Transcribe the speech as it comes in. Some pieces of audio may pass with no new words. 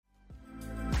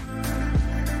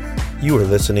You are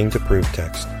listening to Proof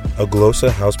Text, a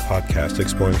Glossa House podcast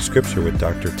exploring Scripture with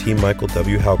Dr. T. Michael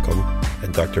W. Halcomb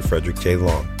and Dr. Frederick J.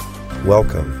 Long.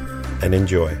 Welcome and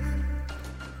enjoy.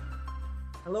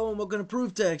 Hello and welcome to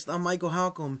Proof Text. I'm Michael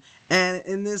Halcomb, and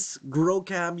in this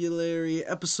vocabulary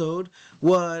episode,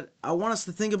 what I want us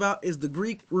to think about is the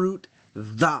Greek root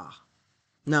tha.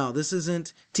 Now, this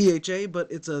isn't THA,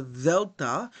 but it's a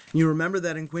delta. You remember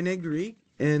that in Koine Greek,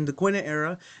 in the Koine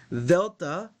era,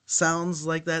 delta sounds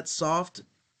like that soft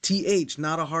TH,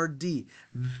 not a hard D.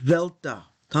 Delta.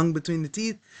 Tongue between the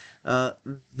teeth.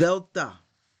 Delta.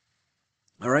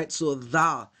 All right, so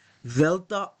tha.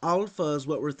 Delta alpha is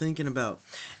what we're thinking about.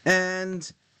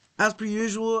 And as per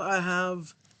usual, I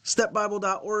have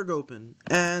stepbible.org open.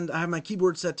 And I have my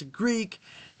keyboard set to Greek.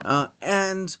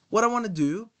 And what I want to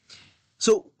do,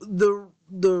 so the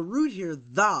root here,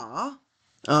 tha,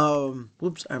 I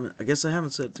guess I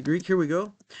haven't said it to Greek. Here we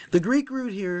go. The Greek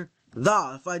root here,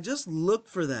 tha, if I just look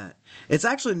for that, it's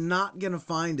actually not going to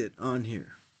find it on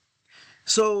here.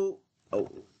 So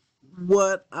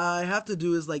what I have to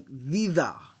do is like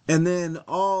dida, and then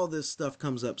all this stuff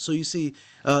comes up. So you see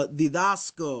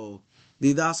didasco,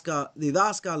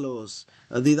 didaskalos,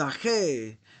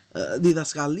 didache,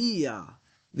 didaskalia,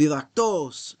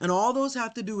 didactos, and all those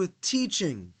have to do with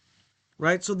teaching.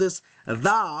 Right, so this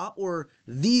tha or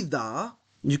dida,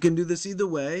 you can do this either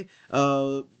way.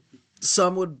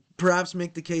 Some would perhaps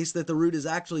make the case that the root is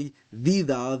actually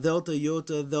dida, delta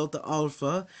iota, delta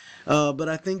alpha. But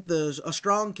I think a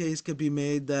strong case could be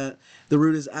made that the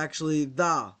root is actually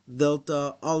tha,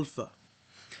 delta alpha.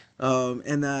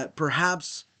 And that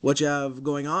perhaps what you have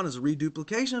going on is a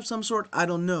reduplication of some sort. I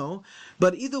don't know.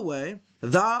 But either way,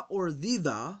 tha or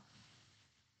dida,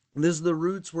 this is the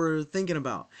roots we're thinking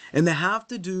about, and they have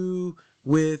to do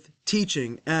with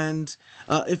teaching. And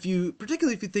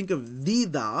particularly if you think of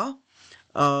dida,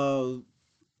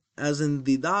 as in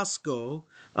didasco,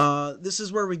 this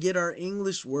is where we get our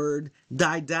English word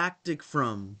didactic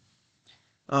from,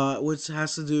 which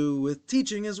has to do with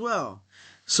teaching as well.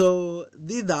 So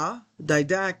dida,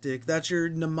 didactic, that's your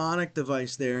mnemonic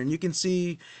device there, and you can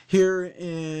see here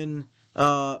in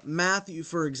Matthew,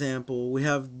 for example, we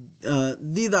have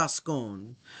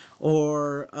didaskon,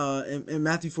 or in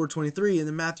Matthew 4:23, and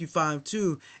then Matthew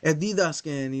 5:2,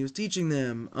 didasken, he was teaching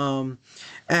them,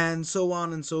 and so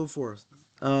on and so forth.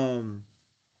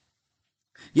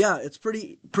 It's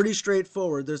pretty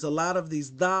straightforward. There's a lot of these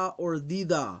da or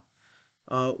dida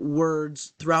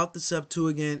words throughout the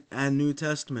Septuagint and New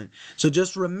Testament. So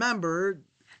just remember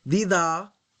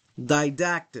dida,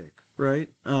 didactic.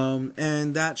 Right?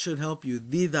 And that should help you.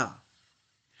 Dida.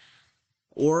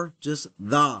 Or just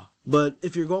tha. But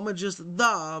if you're going with just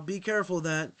tha, be careful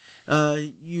that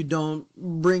you don't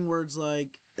bring words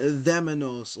like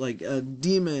demonos, like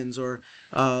demons, or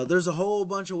there's a whole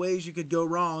bunch of ways you could go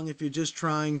wrong if you're just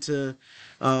trying to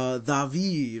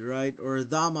David, right? Or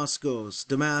Damascus,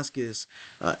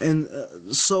 and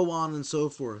so on and so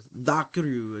forth.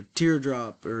 Dakru, a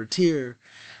teardrop, or a tear.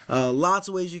 Lots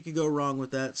of ways you could go wrong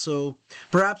with that. So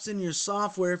perhaps in your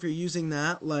software, if you're using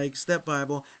that, like Step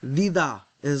Bible, dida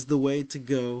is the way to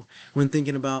go when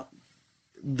thinking about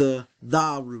the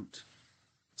da root.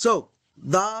 So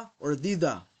da or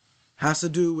dida has to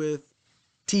do with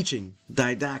teaching,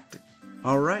 didactic.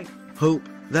 All right, hope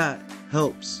that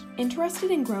helps.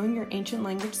 Interested in growing your ancient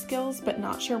language skills but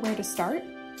not sure where to start?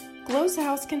 Glossa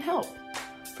House can help.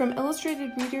 From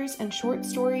illustrated readers and short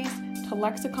stories to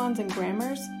lexicons and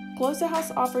grammars, Glossa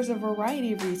House offers a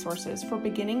variety of resources for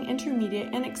beginning, intermediate,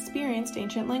 and experienced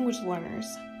ancient language learners.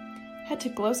 Head to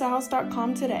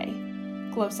glossahouse.com today.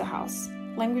 Glossa House,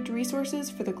 language resources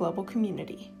for the global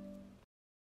community.